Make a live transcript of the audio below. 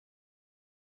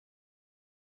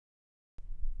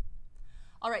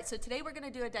All right, so today we're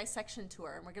going to do a dissection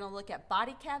tour, and we're going to look at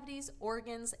body cavities,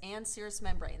 organs, and serous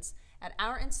membranes. At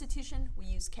our institution, we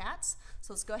use cats,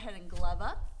 so let's go ahead and glove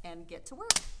up and get to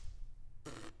work.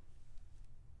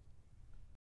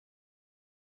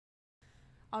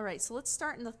 All right, so let's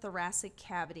start in the thoracic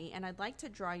cavity, and I'd like to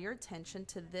draw your attention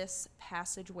to this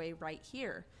passageway right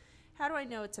here. How do I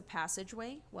know it's a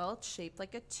passageway? Well, it's shaped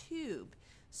like a tube.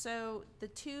 So the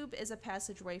tube is a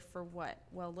passageway for what?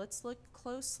 Well, let's look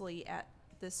closely at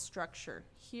this structure.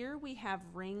 Here we have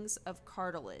rings of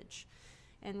cartilage,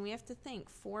 and we have to think,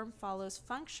 form follows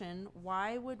function.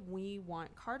 Why would we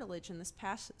want cartilage in this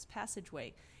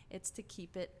passageway? It's to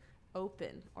keep it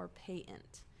open or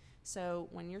patent. So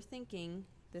when you're thinking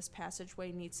this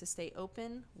passageway needs to stay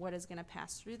open, what is going to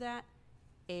pass through that?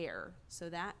 Air. So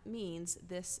that means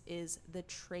this is the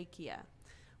trachea.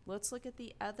 Let's look at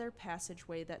the other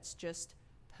passageway that's just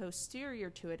posterior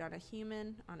to it. On a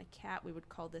human, on a cat, we would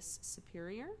call this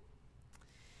superior.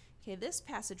 Okay, this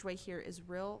passageway here is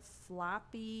real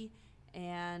floppy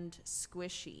and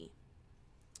squishy.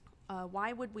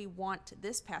 Why would we want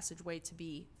this passageway to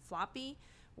be floppy?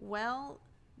 Well,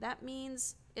 that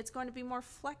means it's going to be more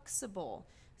flexible.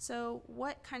 So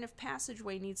what kind of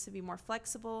passageway needs to be more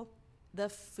flexible? The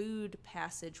food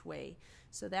passageway.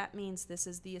 So that means this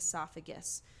is the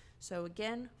esophagus. So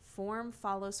again, form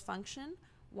follows function.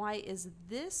 Why is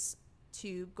this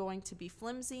tube going to be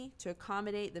flimsy? To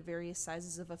accommodate the various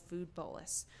sizes of a food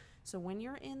bolus. So when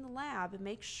you're in the lab,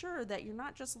 make sure that you're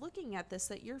not just looking at this,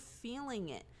 that you're feeling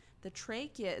it. The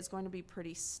trachea is going to be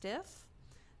pretty stiff.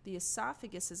 The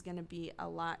esophagus is going to be a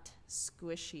lot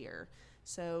squishier.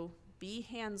 So be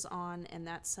hands-on, and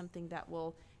that's something that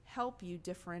will help you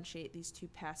differentiate these two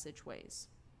passageways.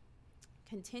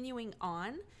 Continuing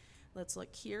on, let's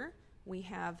look here. We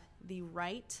have the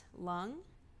right lung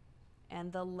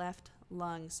and the left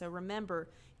lung. So remember,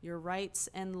 your rights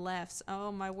and lefts.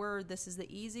 Oh my word, this is the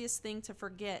easiest thing to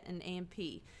forget in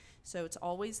A&P. So it's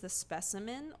always the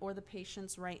specimen or the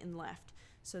patient's right and left.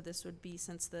 So this would be,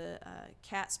 since the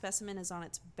cat specimen is on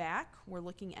its back, we're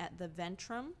looking at the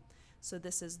ventrum. So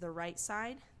this is the right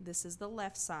side, this is the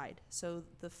left side. So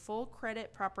the full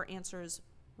credit proper answer is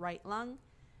right lung,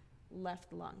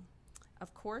 left lung.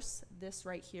 Of course, this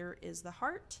right here is the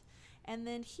heart. And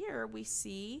then here we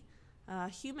see,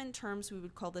 human terms, we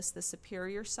would call this the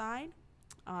superior side.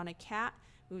 On a cat,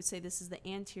 we would say this is the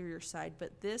anterior side,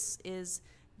 but this is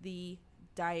the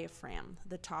diaphragm,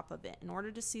 the top of it. In order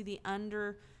to see the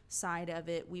underside of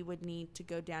it, we would need to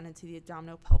go down into the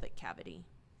abdominopelvic cavity.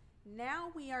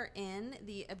 Now we are in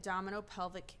the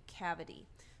abdominopelvic cavity.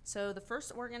 So the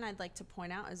first organ I'd like to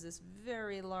point out is this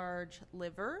very large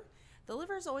liver. The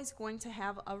liver is always going to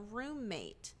have a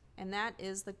roommate, and that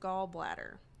is the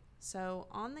gallbladder. So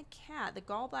on the cat, the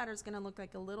gallbladder is going to look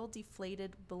like a little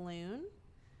deflated balloon.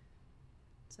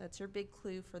 So that's your big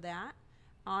clue for that.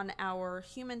 On our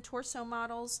human torso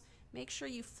models, make sure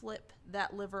you flip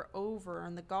that liver over,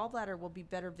 and the gallbladder will be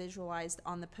better visualized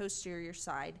on the posterior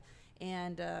side,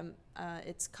 and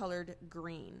it's colored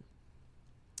green.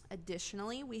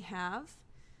 Additionally, we have,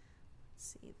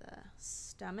 let's see, the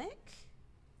stomach,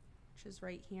 which is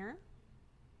right here.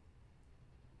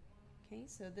 Okay,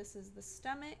 so this is the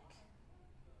stomach.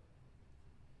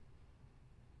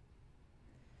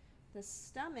 The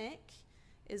stomach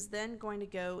is then going to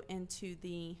go into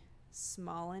the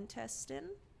small intestine.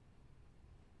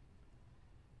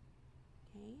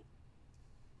 Okay.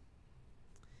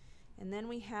 And then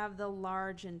we have the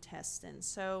large intestine.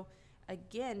 So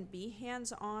again, be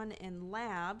hands-on in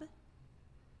lab.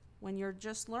 When you're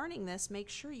just learning this, make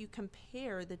sure you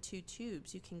compare the two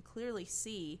tubes. You can clearly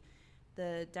see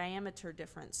the diameter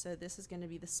difference. So this is going to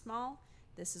be the small,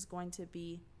 this is going to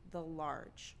be the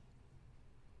large.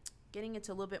 Getting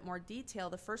into a little bit more detail,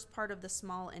 the first part of the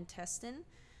small intestine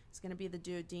is going to be the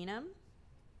duodenum.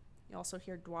 You also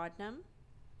hear duodenum.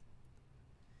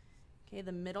 Okay,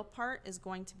 the middle part is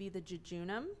going to be the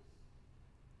jejunum.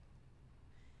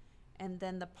 And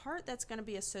then the part that's going to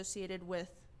be associated with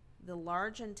the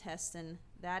large intestine,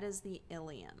 that is the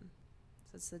ileum.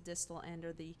 So it's the distal end,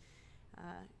 or the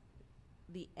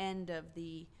end of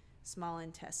the small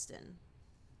intestine.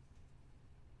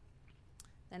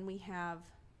 Then we have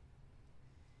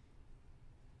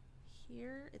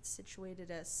here, it's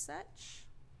situated as such.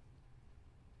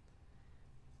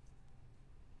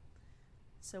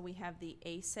 So we have the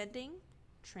ascending,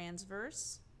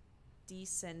 transverse,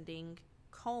 descending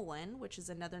colon, which is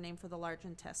another name for the large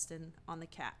intestine on the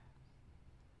cat.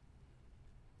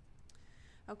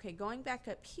 Okay, going back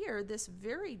up here, this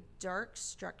very dark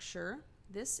structure,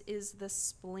 this is the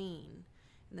spleen.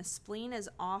 And the spleen is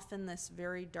often this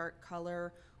very dark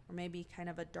color, or maybe kind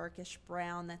of a darkish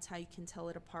brown. That's how you can tell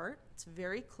it apart. It's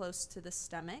very close to the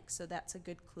stomach, so that's a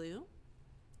good clue.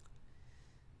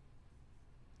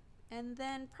 And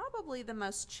then probably the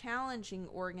most challenging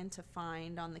organ to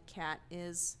find on the cat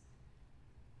is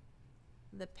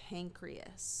the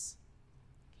pancreas.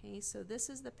 Okay, so this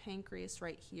is the pancreas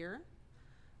right here.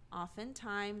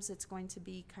 Oftentimes it's going to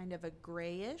be kind of a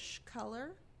grayish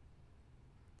color.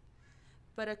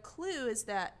 But a clue is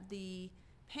that the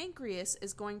pancreas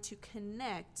is going to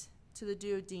connect to the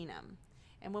duodenum.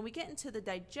 And when we get into the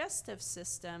digestive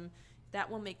system, that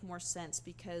will make more sense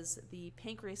because the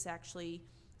pancreas actually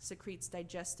secretes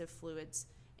digestive fluids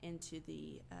into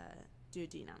the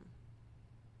duodenum.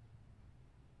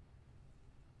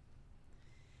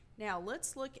 Now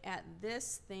let's look at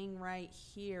this thing right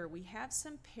here. We have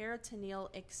some peritoneal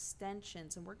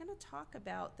extensions, and we're going to talk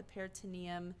about the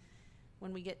peritoneum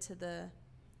when we get to the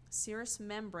serous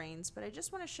membranes, but I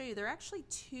just want to show you there are actually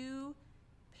two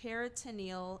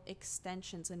peritoneal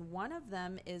extensions, and one of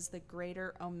them is the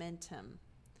greater omentum.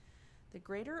 The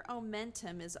greater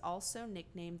omentum is also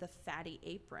nicknamed the fatty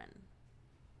apron.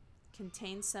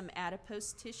 Contains some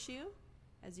adipose tissue,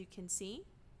 as you can see.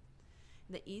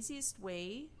 The easiest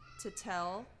way to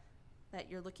tell that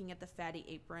you're looking at the fatty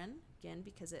apron, again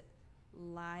because it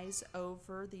lies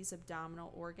over these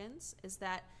abdominal organs, is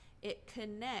that it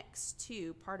connects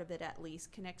to, part of it at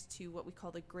least, connects to what we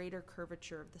call the greater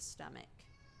curvature of the stomach.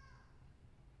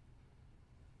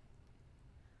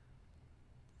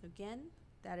 Again,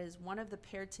 that is one of the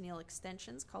peritoneal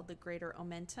extensions called the greater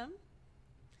omentum.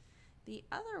 The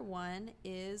other one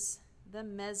is the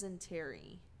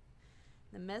mesentery.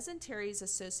 The mesentery is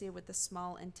associated with the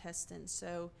small intestine.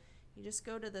 So you just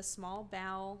go to the small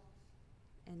bowel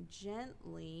and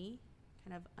gently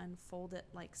kind of unfold it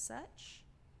like such.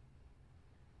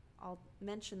 I'll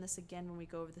mention this again when we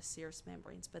go over the serous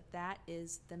membranes, but that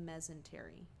is the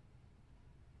mesentery.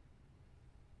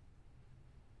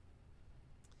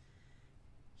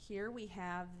 Here we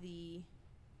have the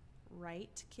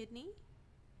right kidney.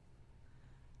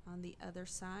 On the other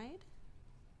side,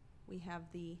 we have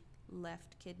the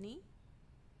left kidney.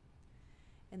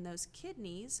 And those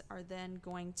kidneys are then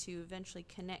going to eventually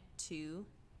connect to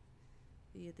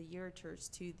the ureters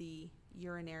to the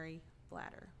urinary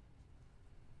bladder,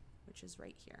 which is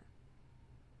right here.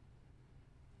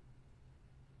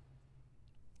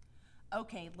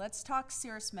 Okay, let's talk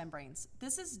serous membranes.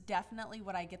 This is definitely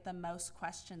what I get the most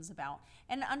questions about,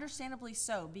 and understandably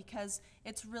so, because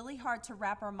it's really hard to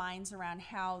wrap our minds around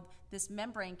how this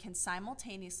membrane can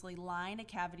simultaneously line a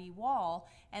cavity wall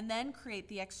and then create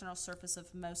the external surface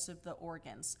of most of the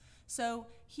organs. So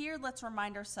here let's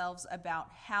remind ourselves about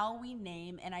how we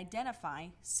name and identify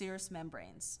serous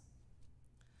membranes.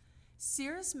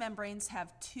 Serous membranes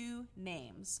have two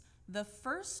names. The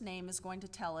first name is going to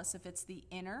tell us if it's the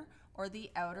inner or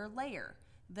the outer layer.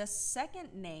 The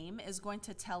second name is going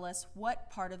to tell us what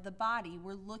part of the body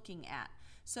we're looking at.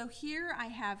 So here I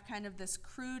have kind of this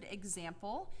crude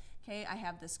example. Okay, I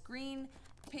have this green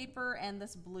paper and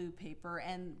this blue paper,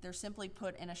 and they're simply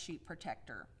put in a sheet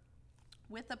protector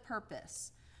with a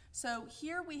purpose. So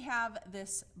here we have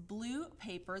this blue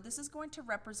paper. This is going to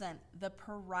represent the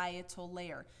parietal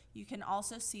layer. You can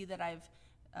also see that I've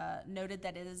noted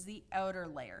that it is the outer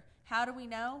layer. How do we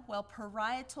know? Well,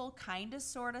 parietal kind of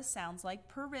sort of sounds like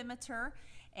perimeter,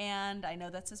 and I know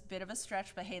that's a bit of a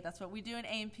stretch, but hey, that's what we do in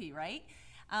A&P, right?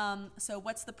 So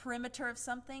what's the perimeter of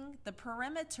something? The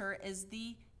perimeter is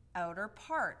the outer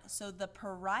part. So the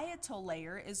parietal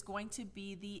layer is going to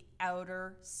be the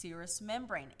outer serous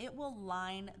membrane. It will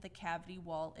line the cavity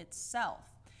wall itself.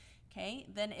 Okay,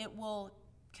 then it will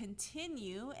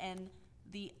continue, and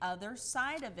the other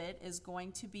side of it is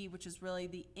going to be, which is really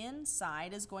the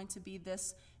inside, is going to be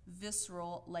this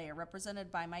visceral layer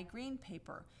represented by my green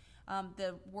paper.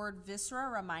 The word viscera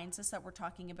reminds us that we're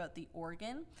talking about the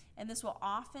organ, and this will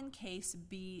often case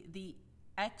be the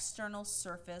external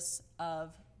surface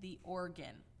of the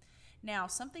organ. Now,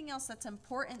 something else that's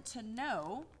important to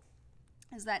know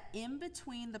is that in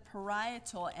between the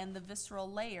parietal and the visceral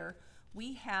layer,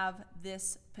 we have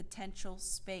this potential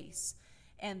space.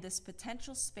 And this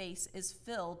potential space is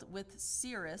filled with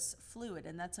serous fluid,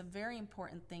 and that's a very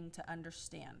important thing to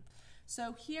understand.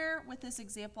 So here with this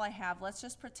example I have, let's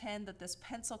just pretend that this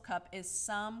pencil cup is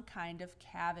some kind of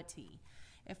cavity.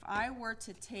 If I were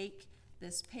to take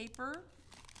this paper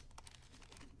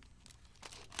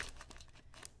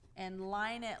and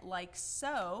line it like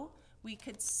so, we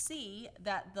could see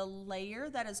that the layer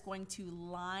that is going to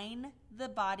line the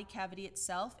body cavity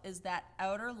itself is that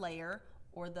outer layer,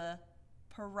 or the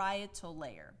parietal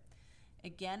layer.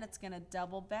 Again, it's going to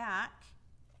double back,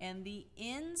 And the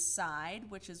inside,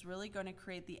 which is really going to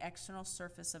create the external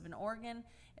surface of an organ,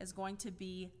 is going to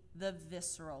be the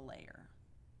visceral layer.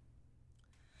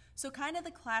 So kind of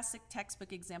the classic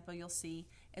textbook example you'll see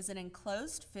is an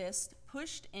enclosed fist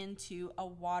pushed into a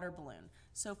water balloon.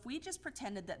 So if we just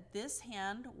pretended that this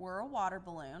hand were a water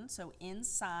balloon, so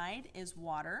inside is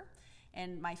water,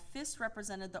 and my fist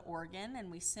represented the organ, and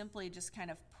we simply just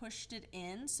kind of pushed it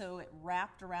in so it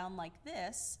wrapped around like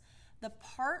this, the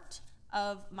part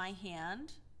of my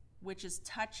hand which is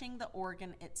touching the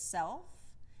organ itself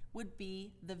would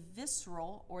be the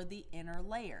visceral or the inner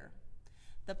layer.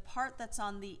 The part that's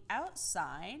on the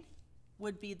outside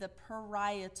would be the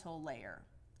parietal layer.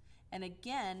 And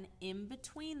again, in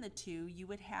between the two, you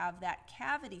would have that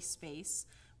cavity space,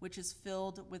 which is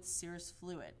filled with serous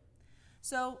fluid.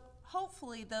 So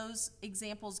hopefully those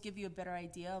examples give you a better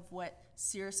idea of what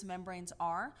serous membranes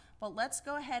are, but let's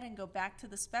go ahead and go back to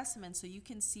the specimen so you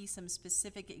can see some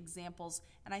specific examples,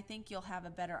 and I think you'll have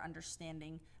a better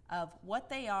understanding of what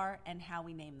they are and how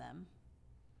we name them.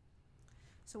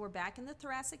 So we're back in the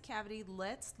thoracic cavity.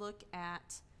 Let's look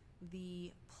at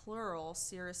the plural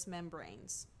serous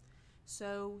membranes.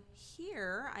 So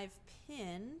here I've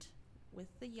pinned with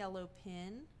the yellow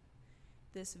pin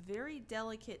this very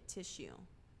delicate tissue.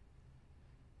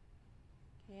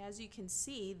 Okay, as you can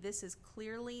see, this is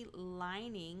clearly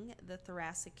lining the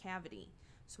thoracic cavity.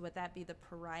 So would that be the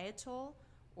parietal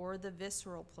or the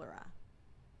visceral pleura?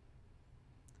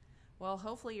 Well,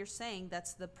 hopefully you're saying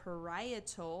that's the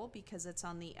parietal because it's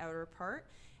on the outer part,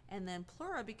 and then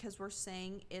pleura because we're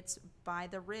saying it's by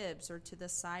the ribs or to the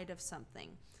side of something.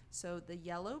 So the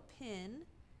yellow pin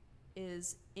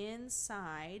is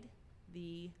inside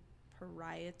the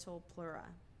parietal pleura.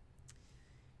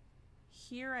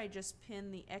 Here I just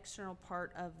pin the external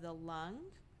part of the lung.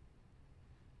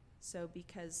 So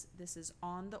because this is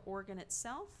on the organ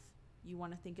itself, you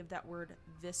want to think of that word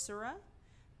viscera,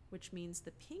 which means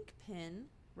the pink pin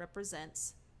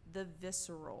represents the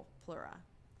visceral pleura.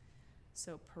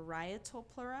 So parietal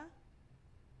pleura,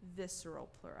 visceral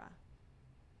pleura.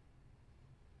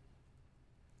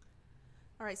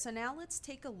 All right, so now let's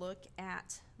take a look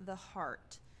at the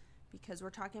heart. Because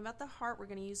we're talking about the heart, we're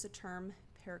going to use the term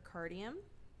pericardium.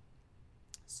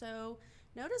 So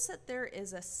notice that there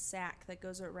is a sac that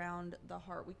goes around the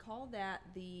heart. We call that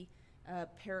the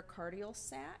pericardial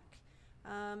sac.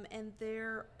 And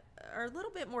there are a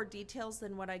little bit more details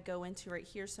than what I go into right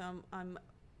here, so I'm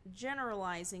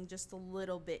generalizing just a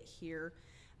little bit here.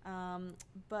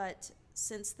 But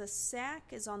since the sac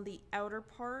is on the outer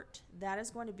part, that is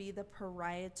going to be the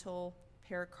parietal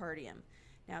pericardium.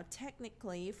 Now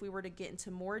technically, if we were to get into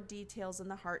more details in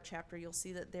the heart chapter, you'll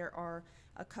see that there are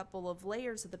a couple of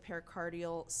layers of the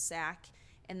pericardial sac,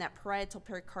 and that parietal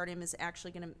pericardium is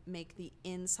actually going to make the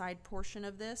inside portion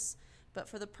of this. But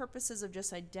for the purposes of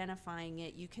just identifying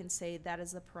it, you can say that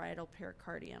is the parietal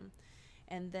pericardium.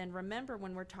 And then remember,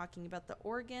 when we're talking about the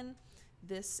organ,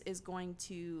 this is going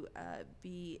to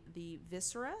be the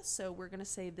viscera. So we're going to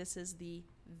say this is the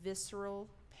visceral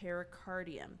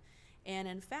pericardium. And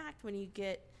in fact, when you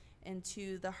get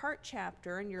into the heart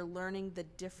chapter and you're learning the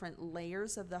different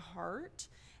layers of the heart,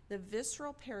 the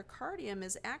visceral pericardium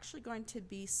is actually going to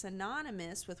be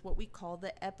synonymous with what we call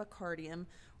the epicardium,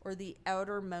 or the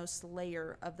outermost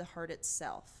layer of the heart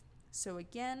itself. So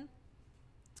again,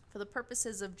 for the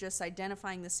purposes of just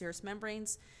identifying the serous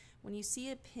membranes, when you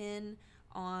see a pin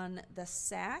on the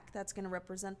sac, that's going to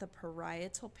represent the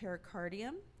parietal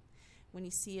pericardium. When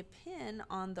you see a pin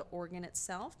on the organ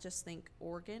itself, just think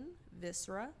organ,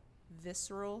 viscera,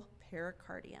 visceral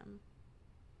pericardium.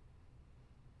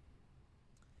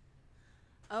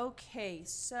 Okay,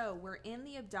 so we're in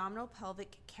the abdominal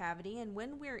pelvic cavity, and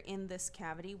when we're in this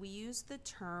cavity, we use the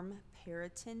term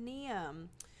peritoneum.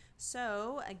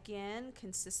 So again,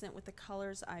 consistent with the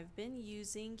colors I've been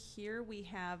using, here we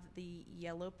have the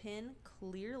yellow pin.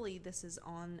 Clearly this is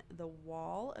on the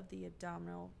wall of the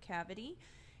abdominal cavity,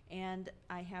 and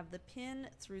I have the pin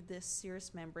through this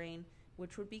serous membrane,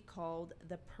 which would be called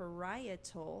the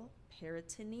parietal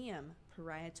peritoneum.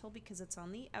 Parietal because it's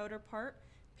on the outer part,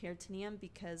 peritoneum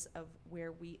because of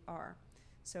where we are.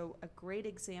 So a great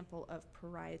example of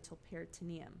parietal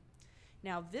peritoneum.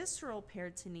 Now visceral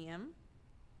peritoneum,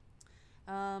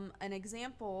 an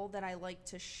example that I like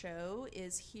to show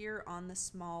is here on the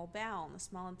small bowel, the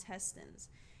small intestines.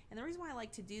 And the reason why I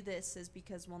like to do this is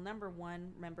because, well, number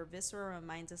one, remember viscera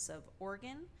reminds us of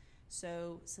organ.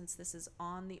 So since this is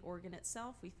on the organ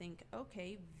itself, we think,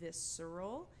 okay,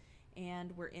 visceral,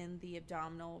 and we're in the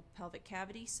abdominal pelvic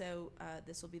cavity, so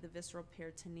this will be the visceral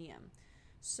peritoneum.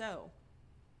 So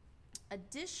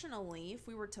Additionally, if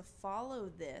we were to follow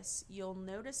this, you'll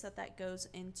notice that that goes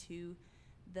into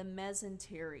the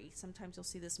mesentery. Sometimes you'll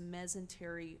see this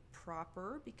mesentery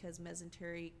proper, because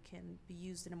mesentery can be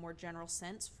used in a more general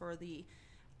sense for the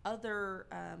other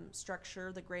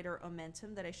structure, the greater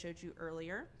omentum that I showed you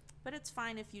earlier. But it's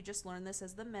fine if you just learn this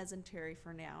as the mesentery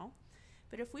for now.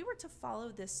 But if we were to follow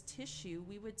this tissue,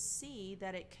 we would see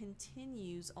that it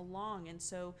continues along. And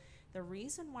so the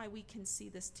reason why we can see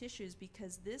this tissue is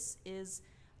because this is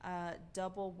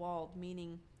double-walled,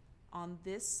 meaning on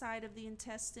this side of the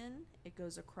intestine, it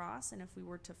goes across, and if we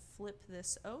were to flip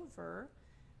this over,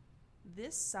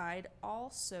 this side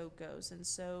also goes. And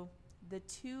so the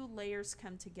two layers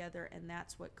come together, and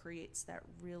that's what creates that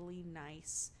really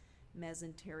nice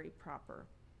mesentery proper.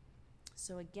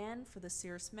 So again, for the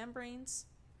serous membranes,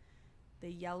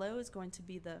 the yellow is going to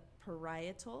be the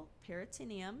parietal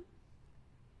peritoneum.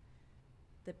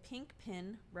 The pink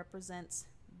pin represents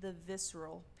the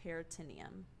visceral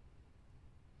peritoneum.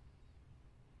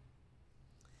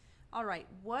 All right,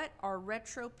 what are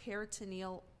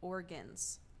retroperitoneal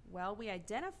organs? Well, we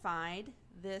identified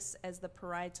this as the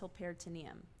parietal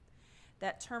peritoneum.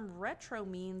 That term retro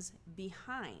means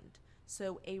behind.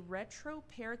 So a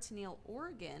retroperitoneal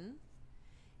organ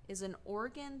is an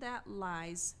organ that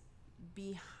lies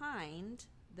behind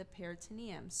the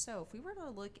peritoneum. So if we were to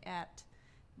look at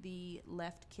the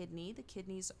left kidney, the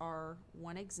kidneys are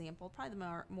one example, probably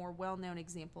the more well-known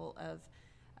example of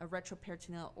a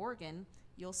retroperitoneal organ.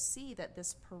 You'll see that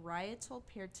this parietal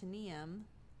peritoneum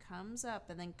comes up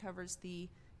and then covers the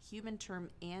human term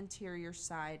anterior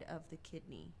side of the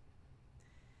kidney.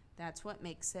 That's what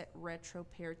makes it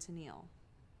retroperitoneal.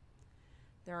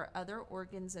 There are other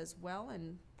organs as well,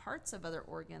 and parts of other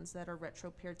organs that are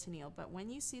retroperitoneal, but when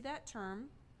you see that term,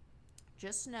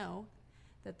 just know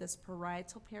that this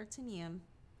parietal peritoneum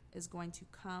is going to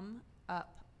come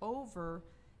up over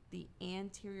the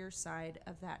anterior side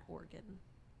of that organ.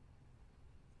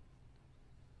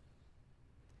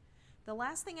 The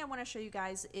last thing I want to show you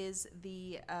guys is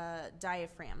the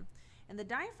diaphragm. And the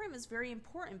diaphragm is very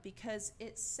important because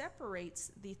it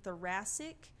separates the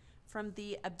thoracic from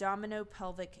the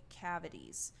abdominopelvic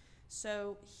cavities.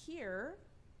 So here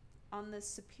on the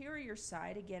superior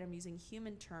side, again I'm using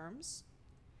human terms,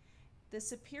 the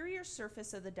superior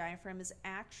surface of the diaphragm is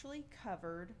actually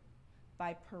covered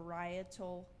by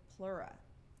parietal pleura.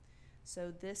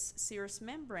 So this serous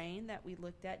membrane that we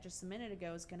looked at just a minute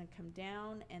ago is going to come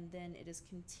down, and then it is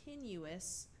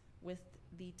continuous with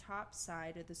the top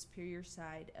side or the superior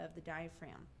side of the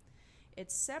diaphragm.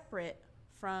 It's separate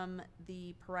from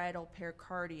the parietal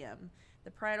pericardium.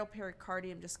 The parietal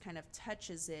pericardium just kind of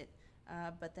touches it,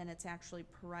 but then it's actually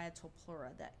parietal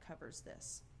pleura that covers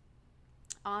this.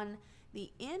 On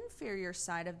the inferior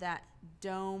side of that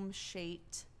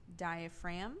dome-shaped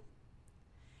diaphragm,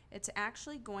 it's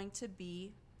actually going to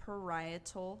be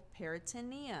parietal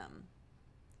peritoneum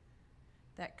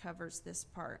that covers this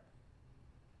part.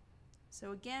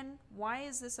 So again, why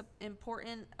is this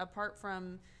important apart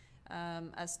from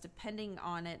us depending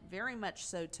on it very much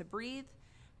so to breathe?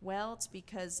 Well, it's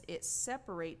because it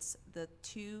separates the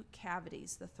two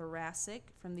cavities, the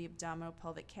thoracic from the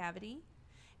abdominopelvic cavity,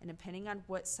 and depending on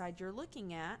what side you're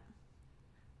looking at,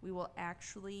 we will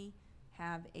actually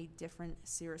have a different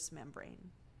serous membrane.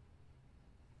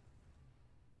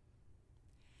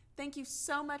 Thank you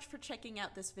so much for checking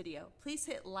out this video. Please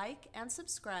hit like and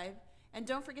subscribe, and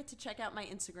don't forget to check out my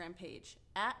Instagram page,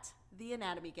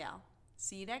 @TheAnatomyGal.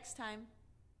 See you next time.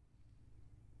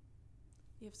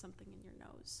 You have something in your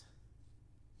nose.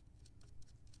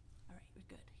 All right, we're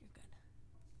good.